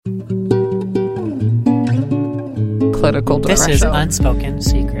clinical depression. This is Unspoken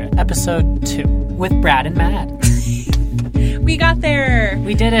Secret, episode 2, with Brad and Matt. We got there.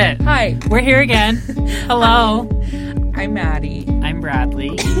 We did it. Hi. We're here again. Hello. I'm Maddie. I'm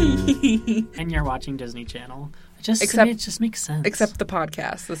Bradley. And you're watching Disney Channel. It just makes sense. Except the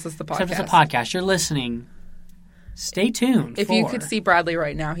podcast. This is the podcast. Except it's a podcast. You're listening. Stay tuned. If you could see Bradley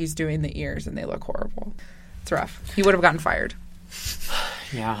right now, he's doing the ears and they look horrible. It's rough. He would have gotten fired.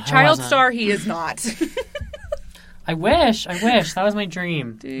 Yeah. Child star, he is not. I wish. That was my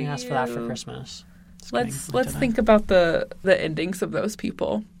dream. I asked for that for Christmas. Let's think about the endings of those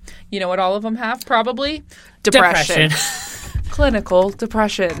people. You know what all of them have? Probably depression. Clinical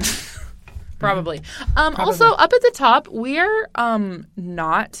depression. Probably. Also, up at the top, we're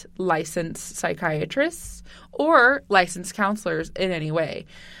not licensed psychiatrists or licensed counselors in any way.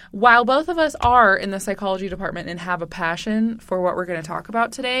 While both of us are in the psychology department and have a passion for what we're going to talk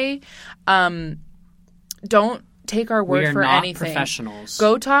about today, don't take our word for anything. We are not professionals.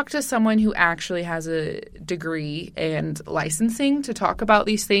 Go talk to someone who actually has a degree and licensing to talk about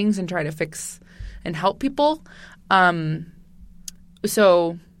these things and try to fix and help people. And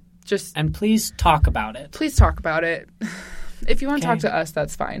please talk about it. Please talk about it. If you want to talk to us,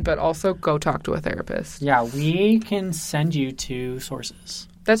 that's fine. But also go talk to a therapist. Yeah, we can send you to sources.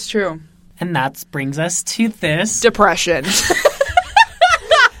 That's true. And that brings us to this. Depression.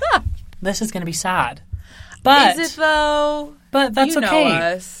 This is going to be sad. But, is it though? But that's okay. You know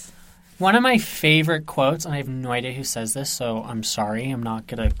us. One of my favorite quotes, and I have no idea who says this, so I'm sorry. I'm not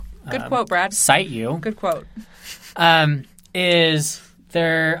going to Good quote, Brad. Cite you. Good quote. Is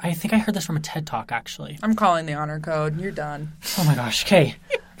there, I think I heard this from a TED Talk, actually. I'm calling the honor code. You're done. Oh my gosh. Okay.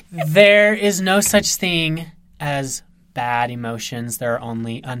 There is no such thing as bad emotions. There are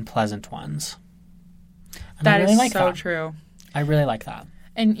only unpleasant ones. And that is so true. I really like that.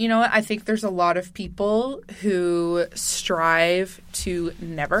 And you know what? I think there's a lot of people who strive to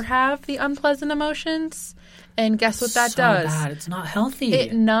never have the unpleasant emotions. And guess what that does? Bad. It's not healthy.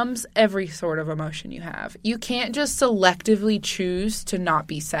 It numbs every sort of emotion you have. You can't just selectively choose to not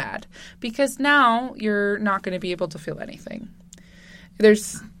be sad because now you're not going to be able to feel anything.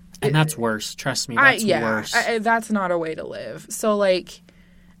 And that's worse. Trust me, that's worse. That's not a way to live. So,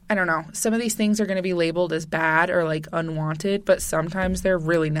 I don't know. Some of these things are going to be labeled as bad or, unwanted, but sometimes they're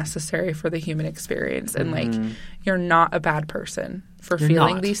really necessary for the human experience. And, you're not a bad person for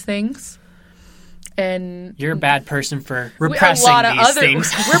feeling these things. And you're a bad person for repressing these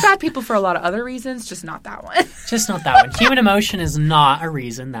things. We're bad people for a lot of other reasons, just not that one. Just not that one. Human emotion is not a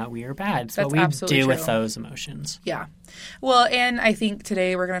reason that we are bad. It's what we do with those emotions. Yeah. Well, and I think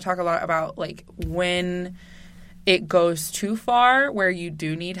today we're going to talk a lot about when it goes too far where you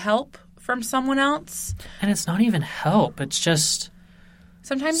do need help from someone else. And it's not even help. It's just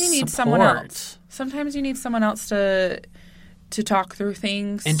sometimes you need someone else. Sometimes you need someone else to talk through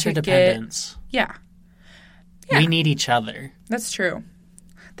things. Interdependence. Yeah. We need each other. That's true.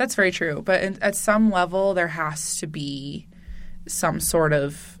 That's very true. But at some level, there has to be some sort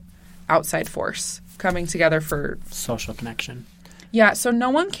of outside force coming together for social connection. Yeah. So no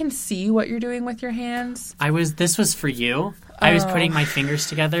one can see what you're doing with your hands. This was for you. I was putting my fingers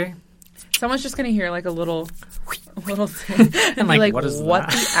together. Someone's just going to hear a little thing. And what is what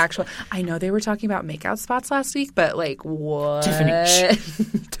that? The actual... I know they were talking about makeout spots last week, but what? Tiffany.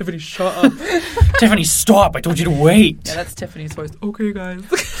 Tiffany, shut up. Tiffany, stop. I told you to wait. Yeah, that's Tiffany's voice. Okay, guys.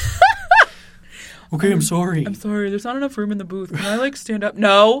 Okay, I'm sorry. I'm sorry. There's not enough room in the booth. Can I stand up?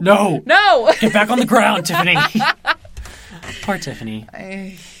 No. No. Get back on the ground, Tiffany. Poor Tiffany.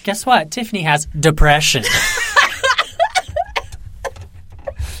 Guess what? Tiffany has depression.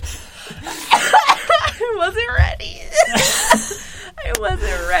 I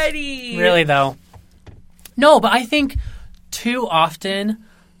wasn't ready. Really, though? No, but I think too often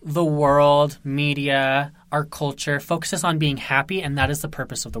the world, media, our culture focuses on being happy, and that is the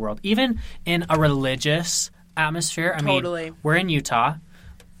purpose of the world. Even in a religious atmosphere. I mean, we're in Utah,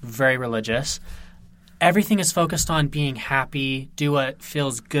 very religious. Everything is focused on being happy, do what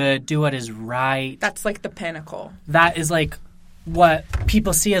feels good, do what is right. That's the pinnacle. That is what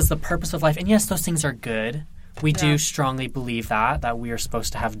people see as the purpose of life. And yes, those things are good. We do strongly believe that we are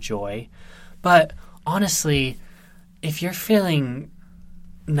supposed to have joy. But honestly, if you're feeling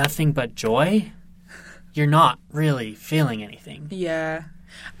nothing but joy, you're not really feeling anything. Yeah.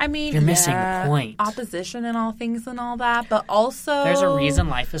 I mean, you're missing the point. Opposition and all things and all that, but also... There's a reason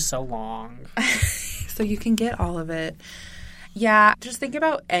life is so long. So you can get all of it. Yeah, just think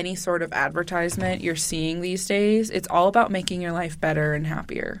about any sort of advertisement you're seeing these days. It's all about making your life better and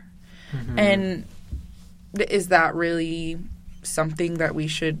happier. Mm-hmm. And is that really something that we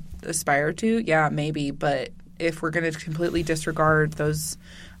should aspire to? Yeah, maybe, but if we're going to completely disregard those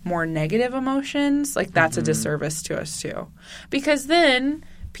more negative emotions, like that's a disservice to us too. Because then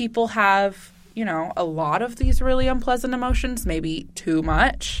people have, you know, a lot of these really unpleasant emotions, maybe too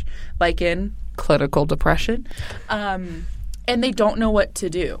much, like in clinical depression, and they don't know what to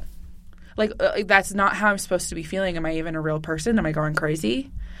do. Like, that's not how I'm supposed to be feeling. Am I even a real person? Am I going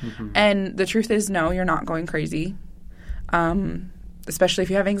crazy? And the truth is, no, you're not going crazy. Especially if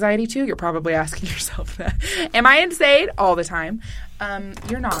you have anxiety too, you're probably asking yourself that. Am I insane? All the time.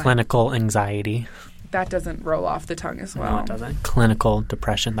 You're not. Clinical anxiety. That doesn't roll off the tongue as well. No, it doesn't. Clinical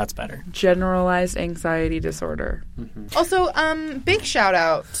depression, that's better. Generalized anxiety disorder. Also, big shout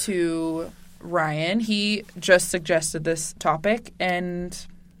out to Ryan. He just suggested this topic, and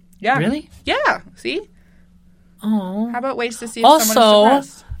yeah. Really? Yeah. See? Oh. How about ways to see if someone is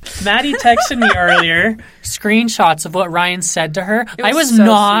depressed? Maddie texted me earlier screenshots of what Ryan said to her. I was so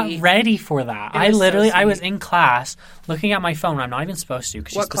not sweet. ready for that. I was in class looking at my phone. I'm not even supposed to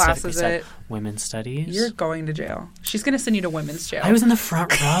because she What class specifically is said it? Women's Studies. You're going to jail. She's going to send you to women's jail. I was in the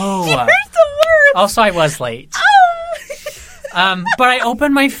front row. You're the worst. Also, I was late. Oh. But I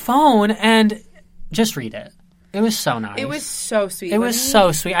opened my phone and just read it. It was so nice. It was so sweet. It was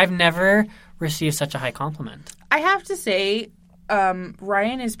so sweet. I've never received such a high compliment. I have to say,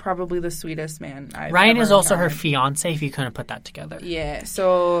 Ryan is probably the sweetest man I've Ryan ever is also her encountered. fiance, if you couldn't put that together. Yeah,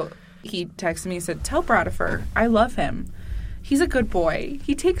 so he texted me and said, tell Bradford, I love him. He's a good boy.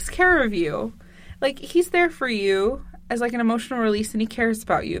 He takes care of you. Like, he's there for you as, like, an emotional release, and he cares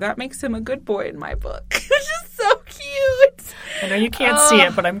about you. That makes him a good boy in my book. It's just so cute. I know you can't see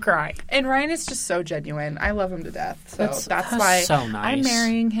it, but I'm crying. And Ryan is just so genuine. I love him to death. So that's that's why so nice. I'm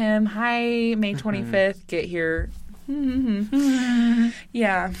marrying him. Hi, May 25th. Get here.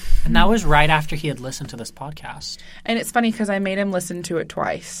 Yeah. And that was right after he had listened to this podcast. And it's funny because I made him listen to it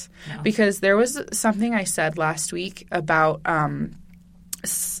twice. Yeah. Because there was something I said last week about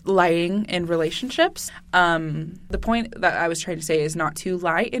lying in relationships. The point that I was trying to say is not to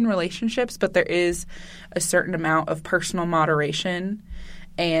lie in relationships, but there is a certain amount of personal moderation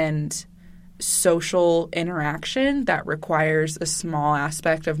and social interaction that requires a small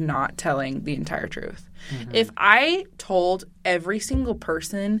aspect of not telling the entire truth. If I told every single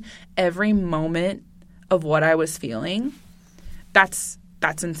person every moment of what I was feeling, that's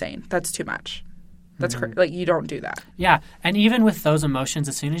insane. That's too much. That's like, you don't do that. Yeah, and even with those emotions,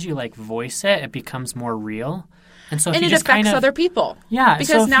 as soon as you like voice it, it becomes more real. And so if And you it just affects kind of, other people. yeah, Because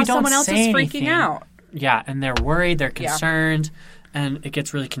so if now you don't someone else is say freaking anything, out. Yeah, and they're worried, they're concerned, and it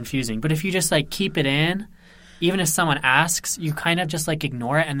gets really confusing. But if you just like keep it in, even if someone asks, you kind of just like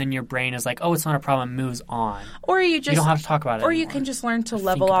ignore it, and then your brain is like, oh, it's not a problem, moves on. Or you just You don't have to talk about it Or you anymore. can just learn to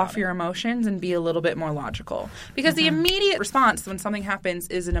level about off your emotions and be a little bit more logical. Because the immediate response when something happens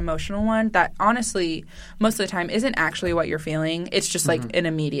is an emotional one that honestly, most of the time, isn't actually what you're feeling. It's just like an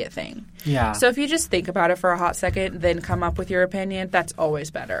immediate thing. Yeah. So if you just think about it for a hot second, then come up with your opinion, that's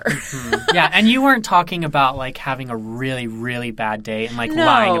always better. Yeah, and you weren't talking about like having a really, really bad day and like No.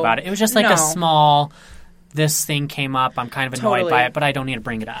 lying about it. It was just like No. a small, this thing came up, I'm kind of annoyed Totally. by it, but I don't need to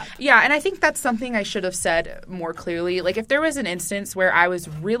bring it up. Yeah, and I think that's something I should have said more clearly. Like, if there was an instance where I was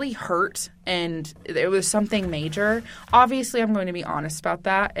really hurt and it was something major, obviously I'm going to be honest about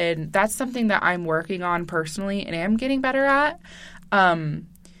that. And that's something that I'm working on personally and am getting better at.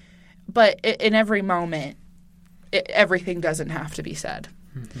 But in every moment, everything doesn't have to be said.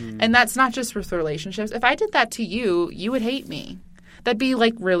 And that's not just with relationships. If I did that to you, you would hate me. That'd be,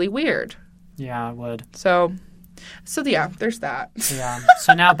 like, really weird. Yeah, I would. So yeah, there's that. Yeah.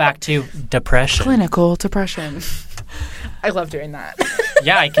 So now back to depression. Clinical depression. I love doing that.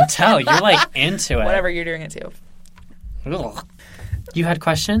 Yeah, I can tell. You're like into it. Whatever, you're doing it too. Ugh. You had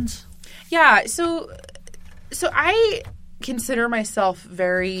questions? Yeah, so I consider myself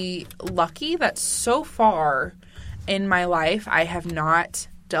very lucky that so far in my life I have not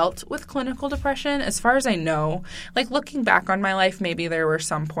dealt with clinical depression. As far as I know, like looking back on my life, maybe there were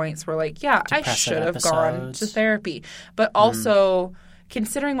some points where like, yeah, I Depressive should have gone episodes. to therapy. But also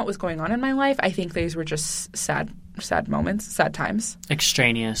considering what was going on in my life, I think these were just sad moments, sad times.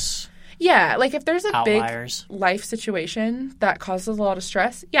 Extraneous Yeah, like if there's a outliers. big life situation that causes a lot of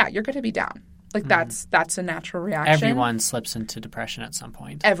stress, yeah, you're going to be down. Like that's a natural reaction. Everyone slips into depression at some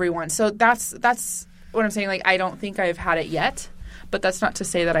point. Everyone. So that's what I'm saying. Like I don't think I've had it yet, but that's not to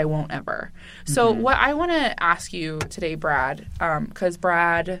say that I won't ever. So what I want to ask you today, Brad, because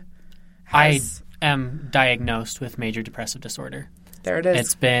Brad has... I am diagnosed with major depressive disorder. There it is.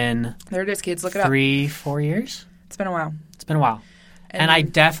 It's been There it is, kids. Look it up. 3-4 years. It's been a while. It's been a while. And I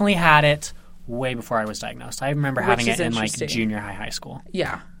definitely had it way before I was diagnosed. I remember having Which is it in like interesting. junior high school.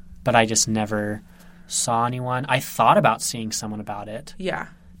 Yeah. But I just never saw anyone. I thought about seeing someone about it. Yeah.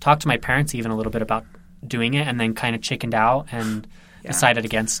 Talked to my parents even a little bit about doing it, and then kind of chickened out and decided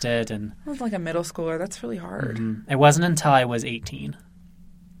against it. And I was like a middle schooler. That's really hard. It wasn't until I was 18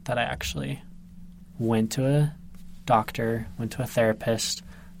 that I actually went to a doctor, went to a therapist,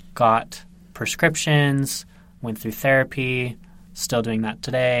 got prescriptions, went through therapy, still doing that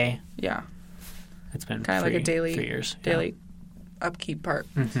today. Yeah. It's been kind of like a 3 years. Daily upkeep part.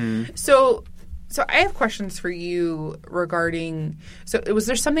 Mm-hmm. So I have questions for you regarding, was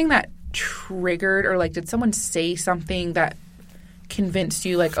there something that triggered, or like did someone say something that convinced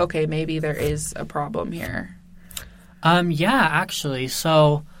you like, okay, maybe there is a problem here? Yeah, actually.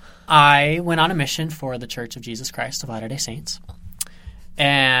 So I went on a mission for the Church of Jesus Christ of Latter-day Saints.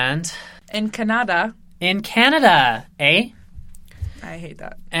 And in Canada, eh? I hate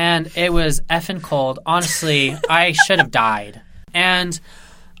that. And it was effing cold. Honestly, I should have died. And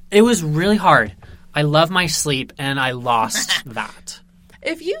it was really hard. I love my sleep, and I lost that.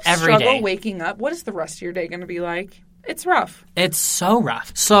 If you Every struggle day. waking up, what is the rest of your day going to be like? It's rough. It's so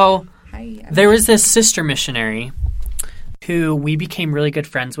rough. So there was this sister missionary who we became really good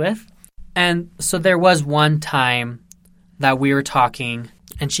friends with. And so there was one time that we were talking,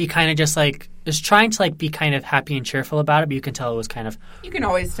 and she kind of just like is trying to like be kind of happy and cheerful about it, but you can tell it was kind of You can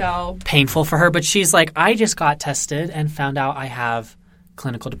always tell. painful for her. But she's like, I just got tested and found out I have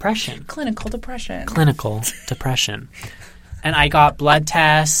clinical depression. Clinical depression. And I got blood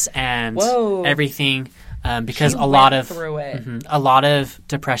tests and everything because a lot of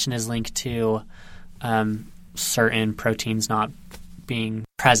depression is linked to certain proteins not being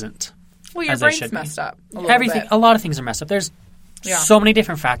present. Well, your brain's messed up. A lot of things are messed up. There's so many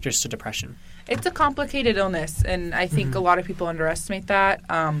different factors to depression. It's a complicated illness, and I think a lot of people underestimate that.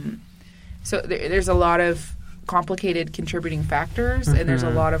 So there's a lot of complicated contributing factors, and there's a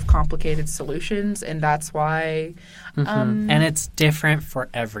lot of complicated solutions, and that's why... and it's different for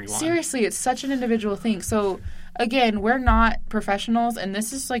everyone. Seriously, it's such an individual thing. So, again, we're not professionals, and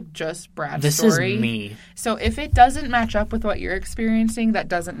this is like just Brad's story. This is me. So if it doesn't match up with what you're experiencing, that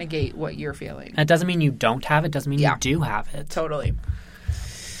doesn't negate what you're feeling. That doesn't mean you don't have it. Doesn't mean you do have it. Totally.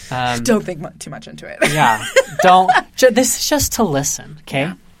 Don't think too much into it. Yeah. Don't. This is just to listen, okay?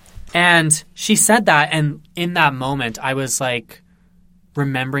 Yeah. And she said that, and in that moment, I was like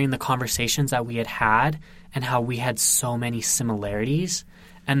remembering the conversations that we had had and how we had so many similarities.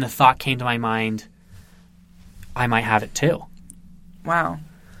 And the thought came to my mind, I might have it too. Wow.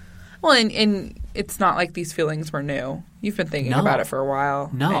 Well, and it's not like these feelings were new. You've been thinking about it for a while.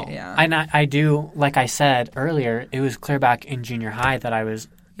 No. And I do, like I said earlier, it was clear back in junior high that I was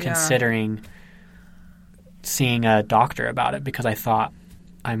considering seeing a doctor about it because I thought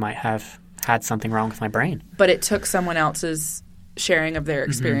I might have had something wrong with my brain. But it took someone else's sharing of their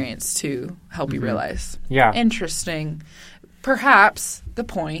experience to help you realize. Yeah. Interesting. Perhaps the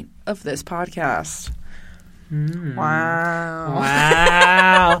point of this podcast. Wow.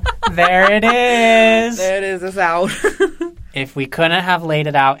 There it is. There it is. It's out. If we couldn't have laid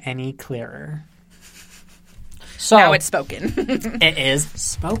it out any clearer. So now it's spoken. It is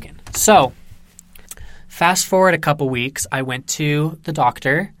spoken. So fast forward a couple weeks, I went to the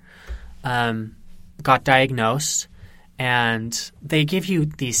doctor, got diagnosed, and they give you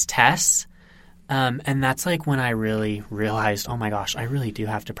these tests. And that's like when I really realized, oh my gosh, I really do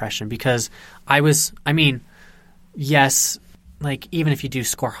have depression because yes, like even if you do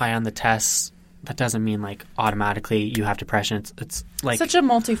score high on the tests, that doesn't mean like automatically you have depression. It's like such a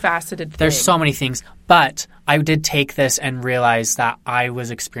multifaceted thing. There's so many things, but I did take this and realize that I was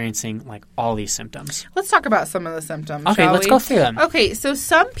experiencing like all these symptoms. Let's talk about some of the symptoms. Okay, let's go through them. Okay, so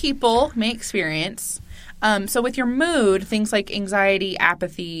some people may experience. So with your mood, things like anxiety,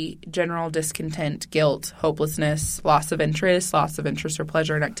 apathy, general discontent, guilt, hopelessness, loss of interest or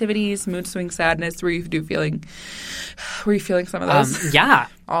pleasure in activities, mood swing, sadness. Were you feeling some of those? Yeah.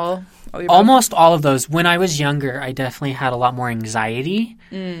 Almost all of those. When I was younger, I definitely had a lot more anxiety.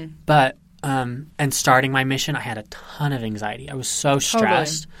 But and starting my mission, I had a ton of anxiety. I was so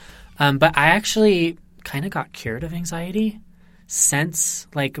stressed. But I actually kind of got cured of anxiety. Since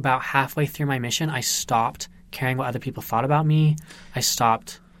like about halfway through my mission, I stopped caring what other people thought about me. I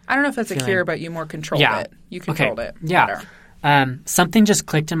stopped. I don't know if that's a cure, but you more controlled it. You controlled it. Yeah. Something just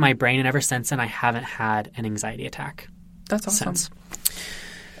clicked in my brain, and ever since then, I haven't had an anxiety attack. That's awesome.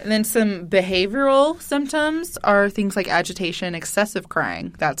 And then some behavioral symptoms are things like agitation, excessive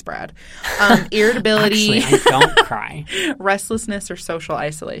crying. That's Brad. Irritability. Actually, I don't cry. Restlessness or social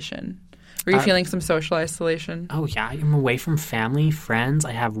isolation. Were you feeling some social isolation? Oh, yeah. I'm away from family, friends.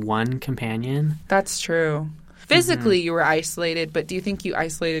 I have one companion. That's true. Physically, you were isolated, but do you think you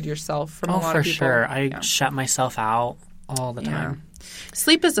isolated yourself from a lot of people? Oh, for sure. I shut myself out all the time.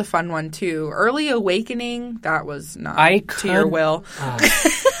 Sleep is a fun one, too. Early awakening, that was not to your will.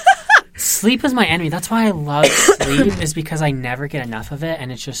 Sleep is my enemy. That's why I love sleep, is because I never get enough of it,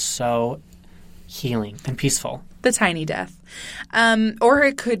 and it's just so healing and peaceful. The tiny death. Or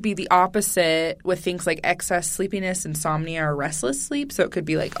it could be the opposite with things like excess sleepiness, insomnia, or restless sleep. So it could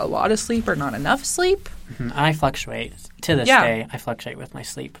be like a lot of sleep or not enough sleep. Mm-hmm. I fluctuate. To this day, I fluctuate with my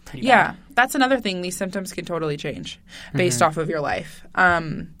sleep pretty bad. Yeah, that's another thing. These symptoms can totally change based off of your life.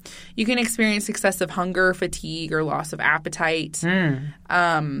 You can experience excessive hunger, fatigue, or loss of appetite. Talking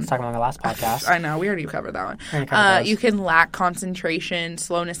about our last podcast. I know. We already covered that one. You can lack concentration,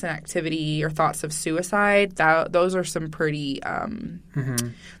 slowness in activity, or thoughts of suicide. Those are some pretty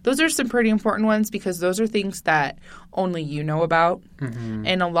those are some pretty important ones because those are things that only you know about.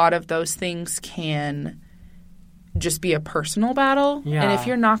 And a lot of those things can just be a personal battle. Yeah. And if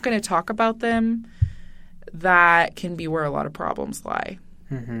you're not going to talk about them, that can be where a lot of problems lie.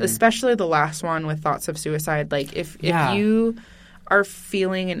 Especially the last one with thoughts of suicide. Like if you are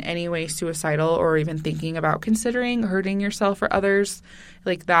feeling in any way suicidal or even thinking about considering hurting yourself or others,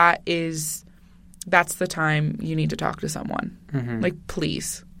 like that's the time you need to talk to someone. Like,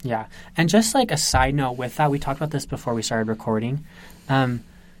 please. Yeah. And just like a side note with that, we talked about this before we started recording.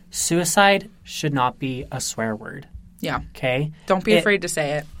 Suicide should not be a swear word. Yeah. Okay? Don't be afraid to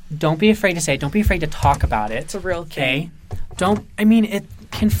say it. Don't be afraid to say it. Don't be afraid to talk about it. It's a real thing. Okay? It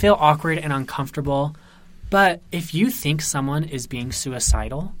can feel awkward and uncomfortable, but if you think someone is being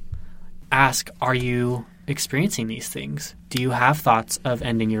suicidal, ask, are you experiencing these things? Do you have thoughts of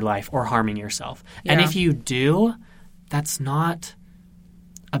ending your life or harming yourself? Yeah. And if you do, that's not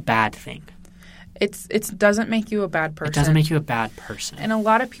a bad thing. It doesn't make you a bad person. It doesn't make you a bad person. And a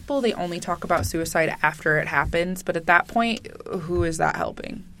lot of people, they only talk about suicide after it happens. But at that point, who is that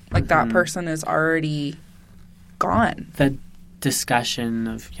helping? Like, that person is already gone. The discussion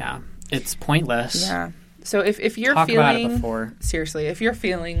of, it's pointless. Yeah. So if you're talk feeling... about it before. Seriously, if you're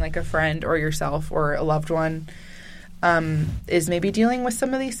feeling like a friend or yourself or a loved one is maybe dealing with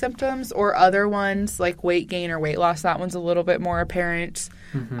some of these symptoms or other ones like weight gain or weight loss, that one's a little bit more apparent.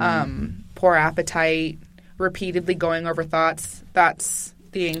 Poor appetite, repeatedly going over thoughts, that's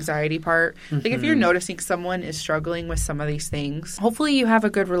the anxiety part. Like if you're noticing someone is struggling with some of these things, hopefully you have a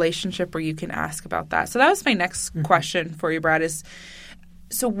good relationship where you can ask about that. So that was my next question for you, Brad, is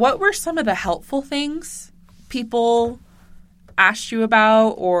so what were some of the helpful things people asked you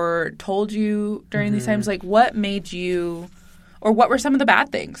about or told you during these times? Like what made you, or what were some of the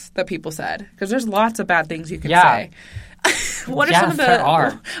bad things that people said? Because there's lots of bad things you can say. What are some of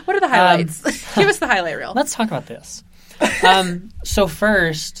the? What are the highlights? Give us the highlight reel. Let's talk about this. So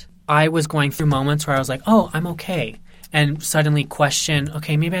first, I was going through moments where I was like, "Oh, I'm okay," and suddenly question,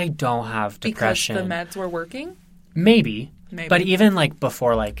 "Okay, maybe I don't have depression." Because the meds were working. Maybe. But even like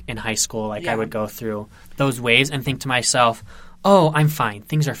before, like in high school, like I would go through those waves and think to myself, "Oh, I'm fine.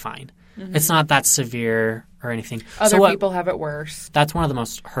 Things are fine. It's not that severe or anything." Other people have it worse. That's one of the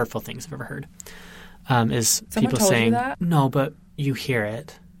most hurtful things I've ever heard. Is someone people told saying, you that? "No, but you hear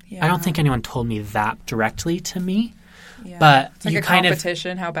it." Yeah. I don't think anyone told me that directly to me. Yeah. But it's like you a kind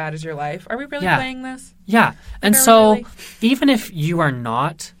competition. How bad is your life? Are we really playing this? Yeah. And so even if you are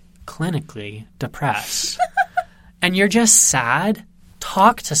not clinically depressed and you're just sad,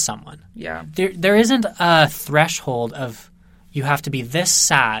 talk to someone. Yeah. There isn't a threshold of you have to be this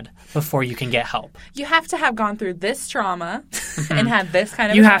sad before you can get help. You have to have gone through this trauma and had this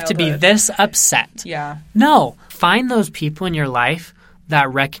kind of You have to be this upset. Yeah. No. Find those people in your life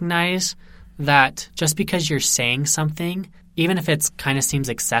that recognize that just because you're saying something, even if it kind of seems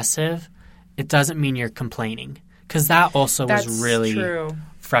excessive, it doesn't mean you're complaining. Because that also was really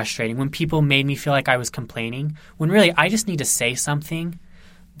frustrating. When people made me feel like I was complaining, when really I just need to say something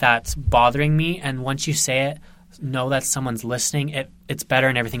that's bothering me, and once you say it, know that someone's listening, it's better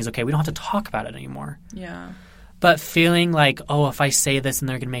and everything's okay. We don't have to talk about it anymore. Yeah. But feeling like, oh, if I say this and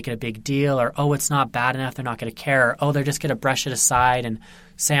they're going to make it a big deal, or, oh, it's not bad enough, they're not going to care, or, oh, they're just going to brush it aside and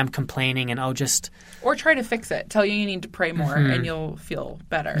say I'm complaining, and, oh, just... Or try to fix it. Tell you need to pray more and you'll feel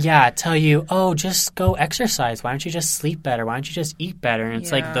better. Yeah, tell you, oh, just go exercise. Why don't you just sleep better? Why don't you just eat better? And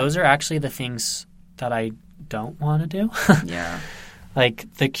it's like, those are actually the things that I don't want to do. Yeah.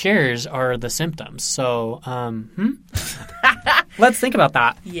 Like, the cures are the symptoms. So, let's think about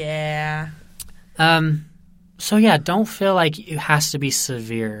that. Yeah. So, yeah, don't feel like it has to be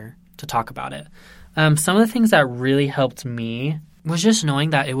severe to talk about it. Some of the things that really helped me was just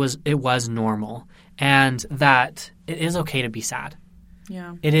knowing that it was normal and that it is okay to be sad.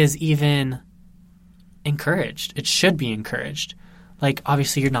 Yeah. It is even encouraged. It should be encouraged. Like,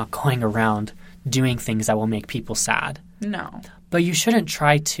 obviously, you're not going around doing things that will make people sad. No. But you shouldn't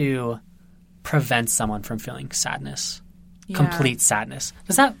try to prevent someone from feeling sadness, complete sadness.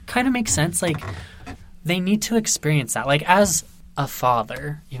 Does that kind of make sense? Like, they need to experience that. Like, as a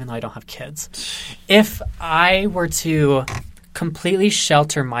father, even though I don't have kids, if I were to completely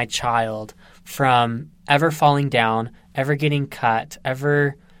shelter my child from ever falling down, ever getting cut,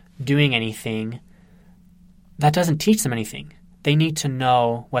 ever doing anything, that doesn't teach them anything. They need to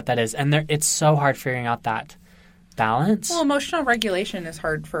know what that is. And it's so hard figuring out that balance. Well, emotional regulation is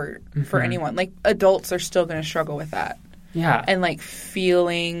hard for anyone. Like, adults are still going to struggle with that. Yeah. And, like,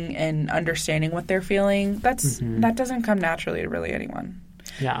 feeling and understanding what they're feeling, that doesn't come naturally to really anyone.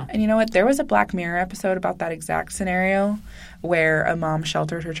 Yeah. And you know what? There was a Black Mirror episode about that exact scenario where a mom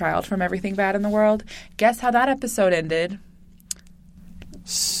sheltered her child from everything bad in the world. Guess how that episode ended?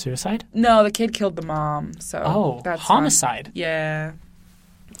 Suicide? No, the kid killed the mom. So that's homicide. Yeah.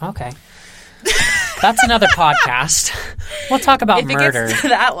 Okay. That's another podcast. We'll talk about murder. If it gets to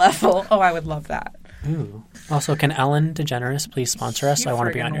that level, I would love that. Ooh. Also, can Ellen DeGeneres please sponsor us? I want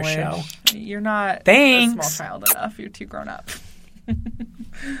to be on your show. You're not Thanks. a small child enough. You're too grown up.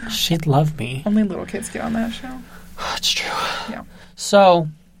 She'd love me. Only little kids get on that show. That's true. Yeah. So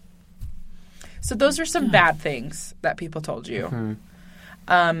those are some bad things that people told you.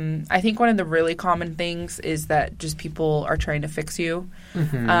 I think one of the really common things is that just people are trying to fix you.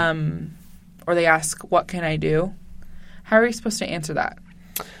 Or they ask, what can I do? How are you supposed to answer that?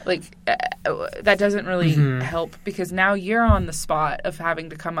 Like, that doesn't really help because now you're on the spot of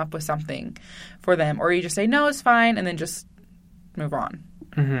having to come up with something for them. Or you just say, no, it's fine, and then just move on.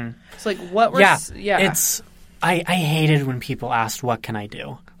 It's like, what we're... I hated when people asked, what can I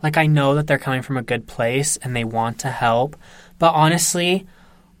do? Like, I know that they're coming from a good place and they want to help. But honestly,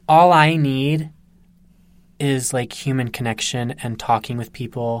 all I need is, like, human connection and talking with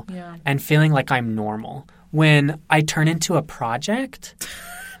people and feeling like I'm normal. When I turn into a project...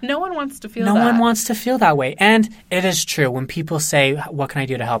 No one wants to feel that. No one wants to feel that way. And it is true. When people say, what can I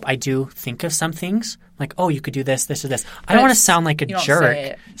do to help? I do think of some things. Like, oh, you could do this, this, or this. I don't want to sound like a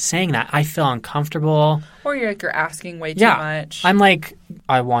jerk saying that. I feel uncomfortable. Or you're asking way too much. I'm like,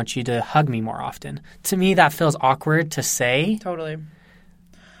 I want you to hug me more often. To me, that feels awkward to say. Totally.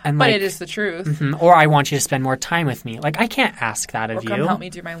 And but it is the truth. Or I want you to spend more time with me. Like, I can't ask that of you. Or come help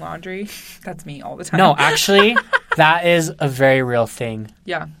me do my laundry. That's me all the time. No, actually, that is a very real thing.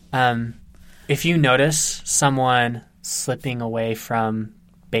 Yeah. If you notice someone slipping away from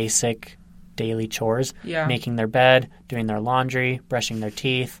basic daily chores, making their bed, doing their laundry, brushing their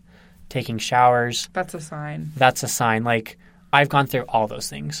teeth, taking showers. That's a sign. That's a sign. Like, I've gone through all those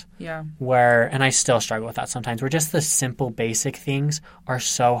things. Yeah. And I still struggle with that sometimes, where just the simple basic things are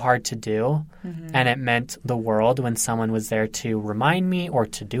so hard to do. And it meant the world when someone was there to remind me or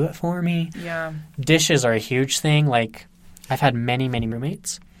to do it for me. Yeah. Dishes are a huge thing. Like, I've had many, many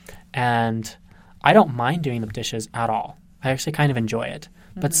roommates, and I don't mind doing the dishes at all. I actually kind of enjoy it.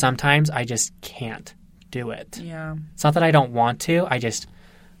 But sometimes I just can't do it. Yeah. It's not that I don't want to. I just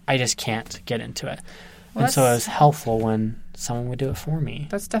can't get into it. Well, and so it was helpful when someone would do it for me.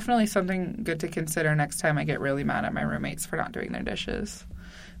 That's definitely something good to consider next time I get really mad at my roommates for not doing their dishes.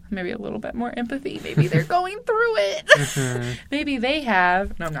 Maybe a little bit more empathy. Maybe they're going through it. Maybe they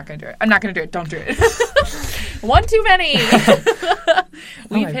have... No, I'm not going to do it. I'm not going to do it. Don't do it. One too many.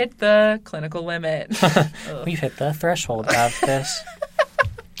 We've hit the clinical limit. We've hit the threshold of this.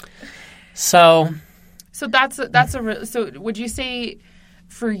 So that's so would you say...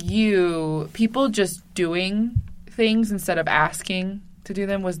 For you, people just doing things instead of asking to do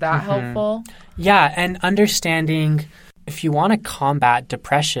them, was that helpful? Yeah, and understanding if you want to combat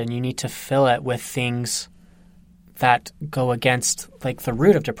depression, you need to fill it with things that go against, like, the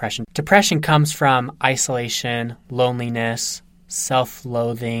root of depression. Depression comes from isolation, loneliness,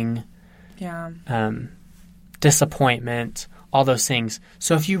 self-loathing, disappointment, all those things.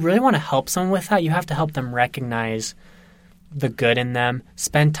 So if you really want to help someone with that, you have to help them recognize the good in them,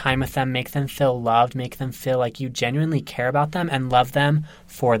 spend time with them, make them feel loved, make them feel like you genuinely care about them and love them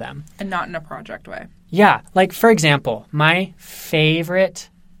for them. And not in a project way. Yeah. Like, for example, my favorite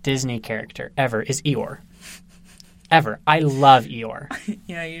Disney character ever is Eeyore. Ever. I love Eeyore.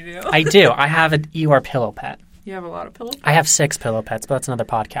 Yeah, you do. I do. I have an Eeyore pillow pet. You have a lot of pillow pets? I have 6 pillow pets, but that's another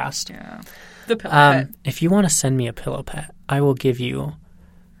podcast. Yeah. The pillow pet. If you want to send me a pillow pet, I will give you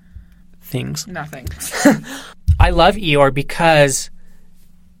things. Nothing. I love Eeyore because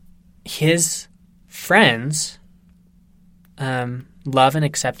his friends love and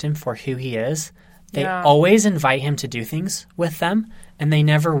accept him for who he is. They always invite him to do things with them, and they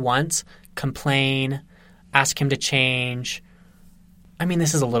never once complain. ask him to change. I mean,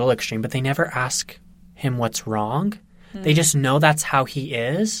 this is a little extreme, but they never ask him what's wrong. They just know that's how he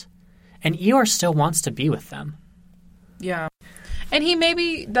is. And Eeyore still wants to be with them. Yeah. And he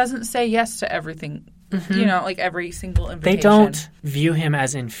maybe doesn't say yes to everything, you know, like every single invitation. They don't view him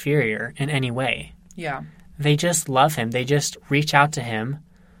as inferior in any way. Yeah. They just love him. They just reach out to him,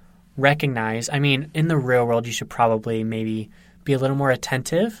 recognize. I mean, in the real world, you should probably maybe be a little more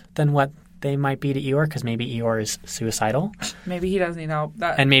attentive than what they might be to Eeyore, because maybe Eeyore is suicidal. Maybe he does need help.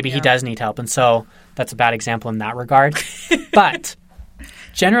 And maybe he does need help. And so that's a bad example in that regard. But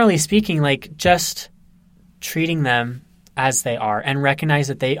generally speaking, like, just treating them as they are and recognize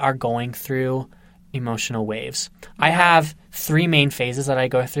that they are going through emotional waves. Yeah. I have 3 main phases that I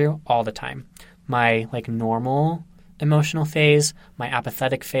go through all the time. My, like, normal emotional phase, my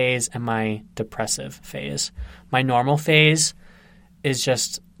apathetic phase, and my depressive phase. My normal phase is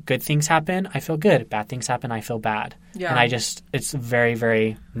just good things happen, I feel good. Bad things happen, I feel bad. Yeah. And it's very,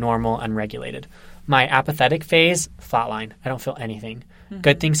 very normal and regulated. My apathetic phase, flatline. I don't feel anything. Mm-hmm.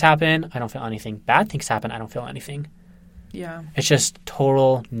 Good things happen, I don't feel anything. Bad things happen, I don't feel anything. Yeah. It's just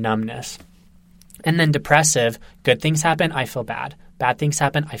total numbness. And then depressive, good things happen, I feel bad. Bad things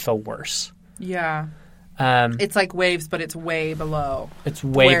happen, I feel worse. Yeah. It's like waves, but it's way below. It's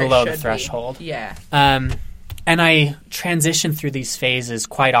way below the threshold. Be. Yeah. And I transition through these phases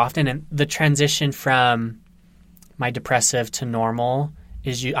quite often. And the transition from my depressive to normal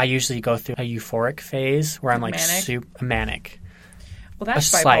is I usually go through a euphoric phase where I'm like manic. Well,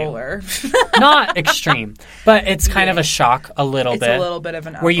 that's bipolar. Not extreme, but it's kind of a shock a little bit. It's a little bit of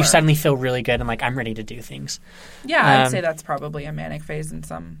an upper. Where you suddenly feel really good and like, I'm ready to do things. Yeah, I'd say that's probably a manic phase in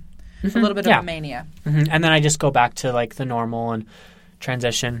some... a little bit of a mania. Mm-hmm. And then I just go back to like the normal and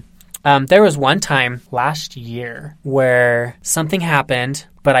transition. There was one time last year where something happened,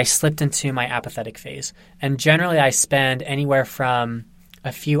 but I slipped into my apathetic phase. And generally I spend anywhere from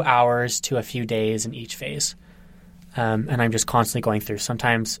a few hours to a few days in each phase. And I'm just constantly going through.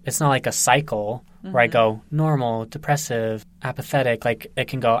 Sometimes it's not like a cycle where I go normal, depressive, apathetic. Like it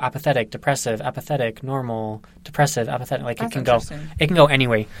can go apathetic, depressive, apathetic, normal, depressive, apathetic. Like it can go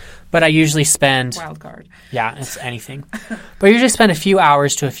anyway. But I usually spend wild card. Yeah, it's anything. But I usually spend a few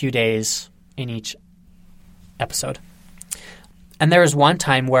hours to a few days in each episode. And there was one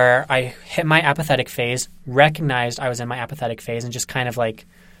time where I hit my apathetic phase, recognized I was in my apathetic phase, and just kind of like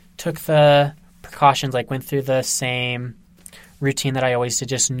took the precautions, like went through the same routine that I always did,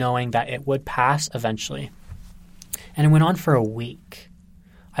 just knowing that it would pass eventually. And it went on for a week.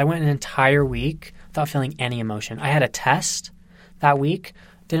 I went an entire week without feeling any emotion. I had a test that week,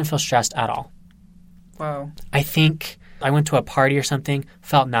 didn't feel stressed at all. Wow. I think I went to a party or something,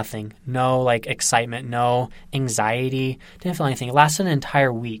 felt nothing. No like excitement, no anxiety, didn't feel anything. It lasted an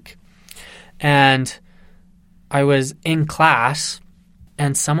entire week. And I was in class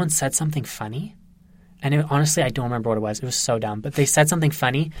and someone said something funny. And honestly, I don't remember what it was. It was so dumb. But they said something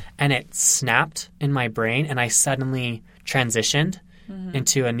funny, and it snapped in my brain, and I suddenly transitioned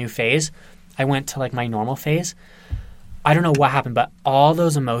into a new phase. I went to, like, my normal phase. I don't know what happened, but all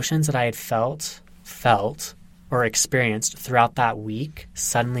those emotions that I had felt or experienced throughout that week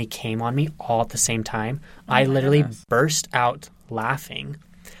suddenly came on me all at the same time. I literally burst out laughing,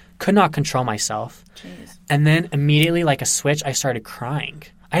 could not control myself. Jeez. And then immediately, like a switch, I started crying.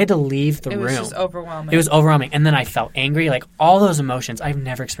 I had to leave the room. It was just overwhelming. It was overwhelming. And then I felt angry, like all those emotions. I've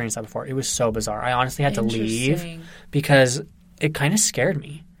never experienced that before. It was so bizarre. I honestly had to leave because it kind of scared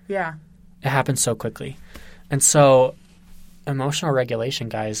me. Yeah. It happened so quickly. And so emotional regulation,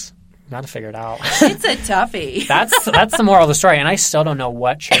 guys, you got to figure it out. It's a toughie. That's the moral of the story. And I still don't know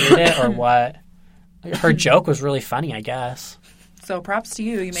what triggered it or what. Her joke was really funny, I guess. So props to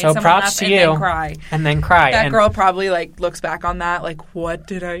you. You made someone laugh and then cry. And then cry. That girl probably like looks back on that like, what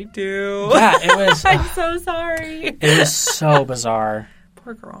did I do? Yeah, it was. I'm so sorry. It was so bizarre.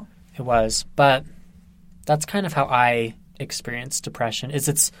 Poor girl. It was. But that's kind of how I experience depression.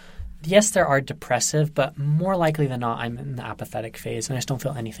 Yes, there are depressive, but more likely than not, I'm in the apathetic phase and I just don't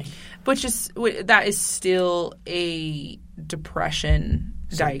feel anything. That is still a depression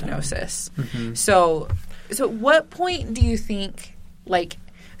diagnosis. Mm-hmm. So what point do you think, like,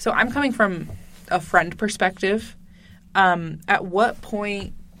 so I'm coming from a friend perspective. At what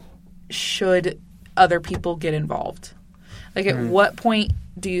point should other people get involved? Like, at what point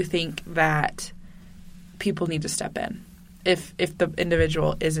do you think that people need to step in if the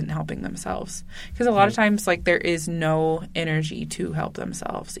individual isn't helping themselves? Because a lot of times, like, there is no energy to help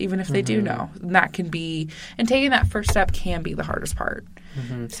themselves, even if they do know. And that can be, and taking that first step can be the hardest part.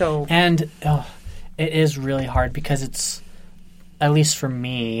 So, and it is really hard because it's, at least for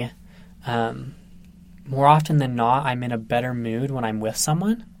me, more often than not, I'm in a better mood when I'm with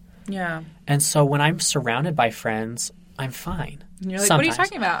someone. Yeah. And so when I'm surrounded by friends, I'm fine. And you're like, sometimes. what are you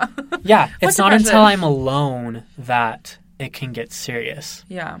talking about? Yeah. It's What's not depression? until I'm alone that it can get serious.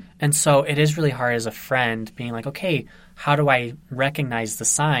 Yeah. And so it is really hard as a friend being like, okay, how do I recognize the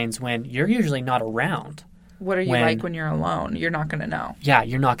signs when you're usually not around? What are you like when you're alone? You're not going to know. Yeah,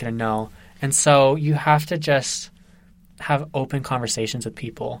 you're not going to know. And so you have to just have open conversations with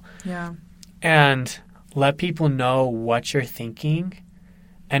people. Yeah. And let people know what you're thinking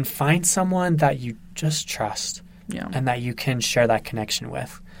and find someone that you just trust and that you can share that connection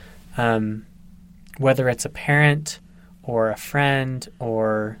with. Whether it's a parent or a friend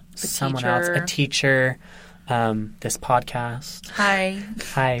or someone else, a teacher, this podcast.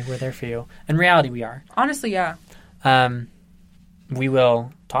 Hi, we're there for you. In reality, we are. Honestly, yeah. We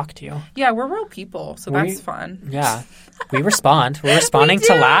will talk to you. Yeah, we're real people, so that's fun. Yeah. We respond. We're responding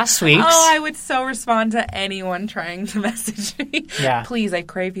to last week's. Oh, I would so respond to anyone trying to message me. Yeah. Please, I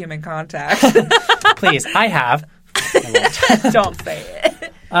crave human contact. Please, I have. Don't say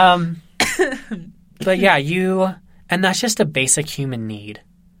it. But yeah, and that's just a basic human need,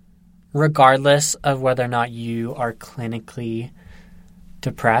 regardless of whether or not you are clinically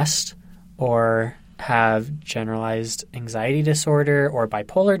depressed or have generalized anxiety disorder or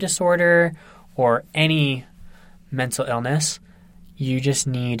bipolar disorder or any mental illness. You just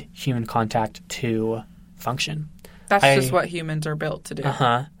need human contact to function. That's just what humans are built to do.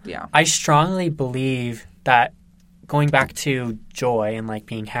 Yeah. I strongly believe that going back to joy and like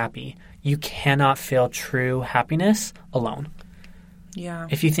being happy, you cannot feel true happiness alone. Yeah.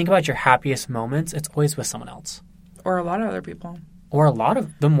 If you think about your happiest moments, it's always with someone else. Or a lot of other people. Or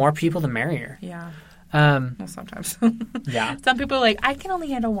the more people, the merrier. Yeah. Well, sometimes. Yeah. Some people are like, I can only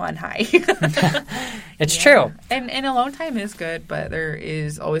handle one high. It's true. And alone time is good, but there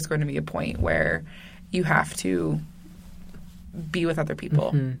is always going to be a point where you have to be with other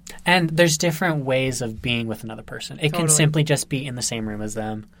people. Mm-hmm. And there's different ways of being with another person. It can simply just be in the same room as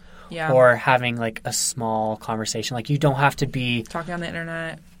them. Yeah. Or having like a small conversation. Like you don't have to be talking on the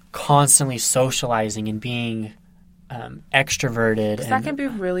internet, constantly socializing and being extroverted. And that can be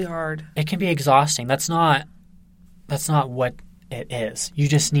really hard. It can be exhausting. That's not what it is. You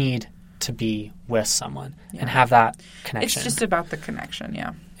just need to be with someone and have that connection. It's just about the connection,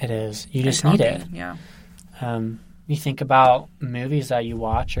 yeah. It is. You just need it. Yeah. You think about movies that you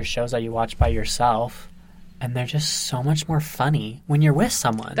watch or shows that you watch by yourself, and they're just so much more funny when you're with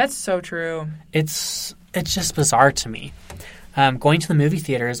someone. That's so true. It's just bizarre to me. Going to the movie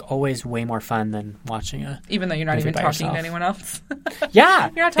theater is always way more fun than watching a even though you're not even talking yourself. To anyone else. Yeah,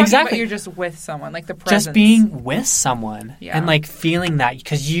 you're not talking exactly. But you're just with someone, like the presence. Just being with someone and like feeling that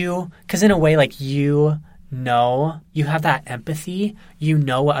because in a way like you have that empathy. You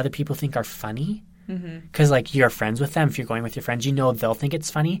know what other people think are funny. Because like you're friends with them. If you're going with your friends, they'll think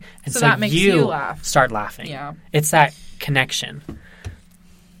it's funny, and so that makes you laugh. Start laughing. Yeah, it's that connection.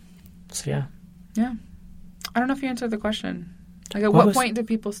 So yeah. I don't know if you answered the question. Like, at what point do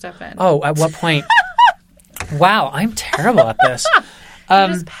people step in? Oh, at what point? Wow, I'm terrible at this. You're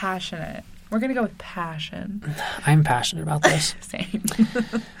just passionate. We're gonna go with passion. I'm passionate about this. Same.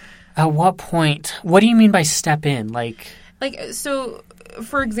 At what point? What do you mean by step in? Like so.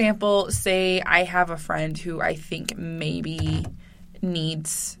 For example, say I have a friend who I think maybe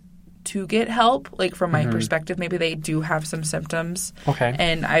needs to get help. Like from my perspective, maybe they do have some symptoms. Okay.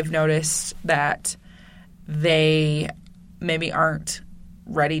 And I've noticed that they maybe aren't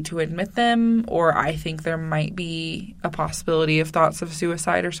ready to admit them, or I think there might be a possibility of thoughts of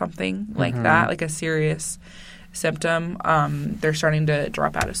suicide or something like that, like a serious symptom. They're starting to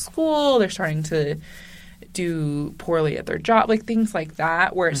drop out of school. They're starting to do poorly at their job, like things like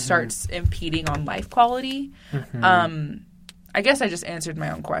that, where it starts impeding on life quality. I guess I just answered my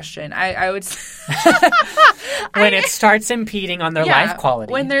own question. I would when it starts impeding on their life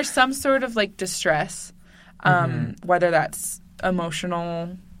quality. When there's some sort of like distress, whether that's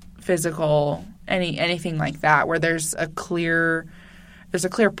emotional, physical, anything like that, where there's a clear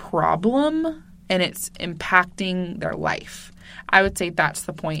problem and it's impacting their life. I would say that's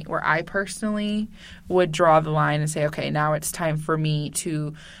the point where I personally would draw the line and say, okay, now it's time for me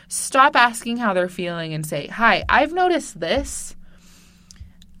to stop asking how they're feeling and say, hi, I've noticed this.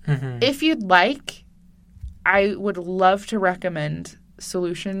 If you'd like, I would love to recommend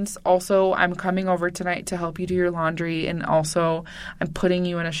solutions. Also, I'm coming over tonight to help you do your laundry, and also I'm putting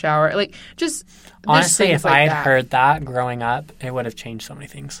you in a shower. Like, just honestly, if I had heard that growing up, it would have changed so many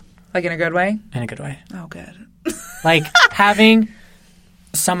things. Like in a good way? In a good way. Oh, good. Like having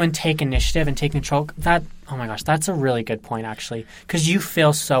someone take initiative and take control, oh my gosh, that's a really good point actually, because you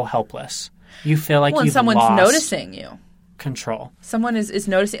feel so helpless. You feel like you've someone's lost noticing you. Control. Someone is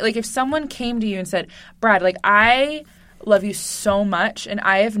noticing. Like, if someone came to you and said, Brad, like, I love you so much, and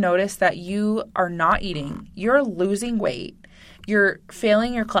I have noticed that you are not eating. You're losing weight. You're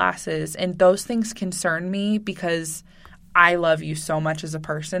failing your classes, and those things concern me because I love you so much as a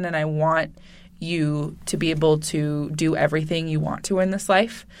person, and I want you to be able to do everything you want to in this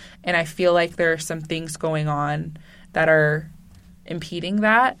life. And I feel like there are some things going on that are impeding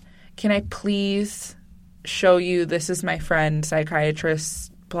that. Can I please show you, this is my friend,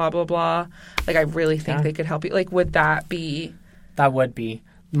 psychiatrist, blah, blah, blah. Like, I really think they could help you. Like, would that be? That would be.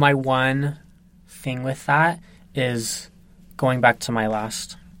 My one thing with that is going back to our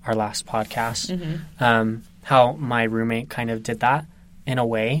last podcast, how my roommate kind of did that in a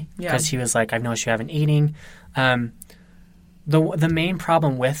way, because he was like, I've noticed you haven't eating. The main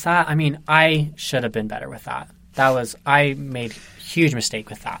problem with that, I mean, I should have been better with that. I made a huge mistake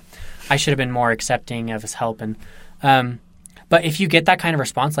with that. I should have been more accepting of his help. And but if you get that kind of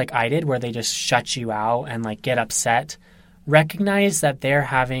response like I did, where they just shut you out and like get upset, recognize that they're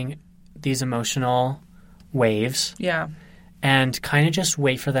having these emotional waves. Yeah. And kind of just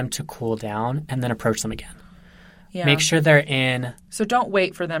wait for them to cool down and then approach them again. Yeah. Make sure they're in. So don't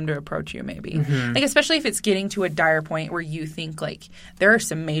wait for them to approach you, maybe. Mm-hmm. Like, especially if it's getting to a dire point where you think, like, there are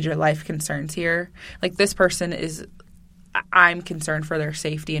some major life concerns here. Like, this person is – I'm concerned for their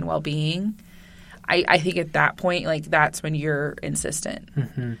safety and well-being. I think at that point, like, that's when you're insistent.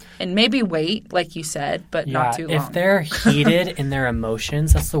 Mm-hmm. And maybe wait, like you said, but not too long. If they're heated in their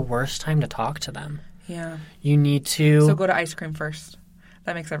emotions, that's the worst time to talk to them. Yeah. You need to – So go to ice cream first.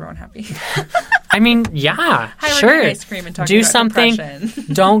 That makes everyone happy. I mean, yeah, sure. Ice cream and do about something.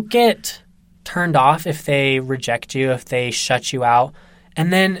 Depression. Don't get turned off if they reject you, if they shut you out,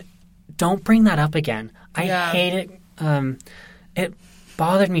 and then don't bring that up again. I hate it. It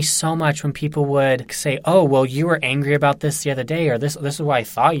bothered me so much when people would say, "Oh, well, you were angry about this the other day," or "This is what I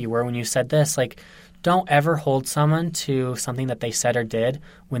thought you were when you said this." Like, don't ever hold someone to something that they said or did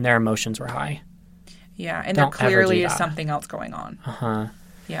when their emotions were high. Yeah, and there clearly is something else going on. Uh-huh.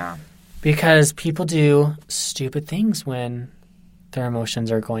 Yeah. Because people do stupid things when their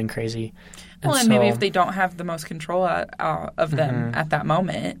emotions are going crazy. And maybe if they don't have the most control of them at that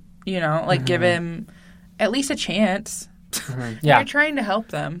moment, you know, like give him at least a chance. Mm-hmm. Yeah. You're trying to help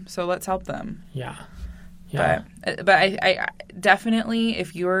them, so let's help them. Yeah. Yeah. But I definitely,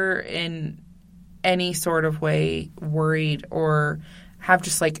 if you're in any sort of way worried or have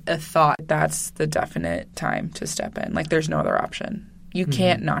just like a thought, that's the definite time to step in. Like, there's no other option. You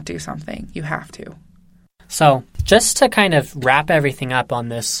can't not do something. You have to. So just to kind of wrap everything up on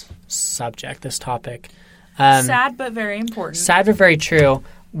this subject, this topic. Sad but very important. Sad but very true.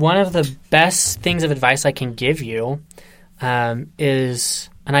 One of the best things of advice I can give you is,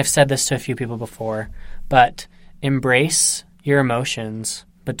 and I've said this to a few people before, but embrace your emotions,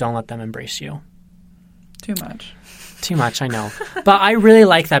 but don't let them embrace you. Too much. Too much, I know. But I really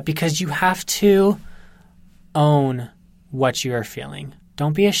like that because you have to own what you are feeling.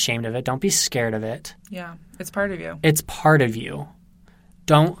 Don't be ashamed of it. Don't be scared of it. Yeah, it's part of you. It's part of you.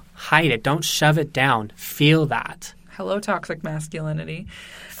 Don't hide it. Don't shove it down. Feel that. Hello, toxic masculinity.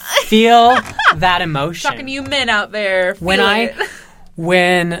 Feel that emotion. Talking to you men out there.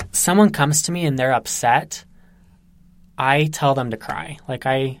 When someone comes to me and they're upset, I tell them to cry.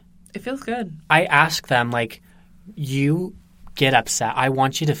 It feels good. I ask them, like, you get upset. I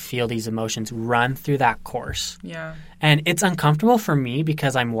want you to feel these emotions. Run through that course. Yeah. And it's uncomfortable for me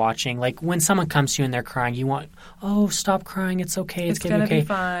because I'm watching. Like, when someone comes to you and they're crying, you want, oh, stop crying. It's okay. It's going to be okay. Be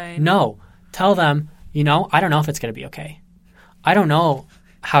fine. No. Tell them, I don't know if it's going to be okay. I don't know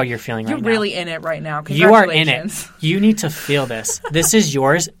how you're feeling right now. You're really in it right now. You are in it. You need to feel this. This is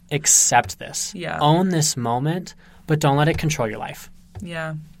yours. Accept this. Yeah. Own this moment, but don't let it control your life.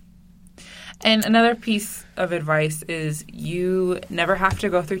 Yeah. And another piece of advice is you never have to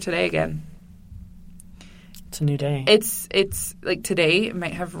go through today again. It's a new day. It's like today it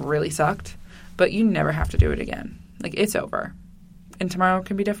might have really sucked, but you never have to do it again. Like, it's over. And tomorrow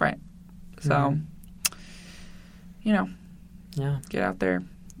can be different. So, Yeah. Get out there,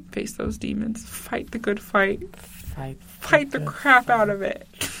 face those demons, fight the good fight. Fight the crap out of it.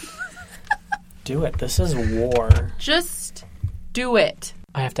 Do it. This is war. Just do it.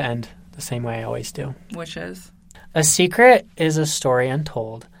 I have to end the same way I always do. Which is? A secret is a story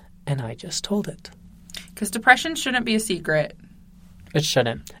untold, and I just told it. Because depression shouldn't be a secret. It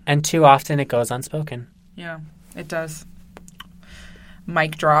shouldn't. And too often it goes unspoken. Yeah, it does.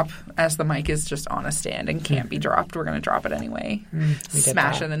 Mic drop, as the mic is just on a stand and can't be dropped. We're going to drop it anyway.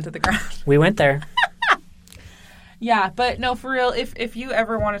 Smash it into the ground. We went there. Yeah, but no, for real, if you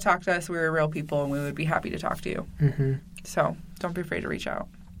ever want to talk to us, we're real people and we would be happy to talk to you. Mm-hmm. So don't be afraid to reach out.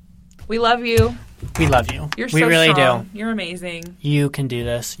 We love you. We love you. You're we really strong. do. You're amazing. You can do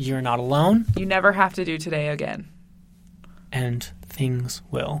this. You're not alone. You never have to do today again. And things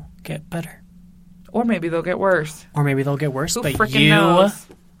will get better. Or maybe they'll get worse. Who but frickin' knows?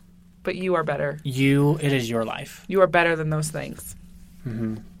 But you are better. It is your life. You are better than those things.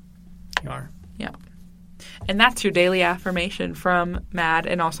 Mm-hmm. You are. Yeah. And that's your daily affirmation from Mad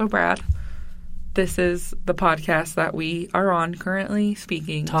and also Brad. This is the podcast that we are on currently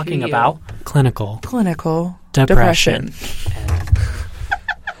talking about clinical depression.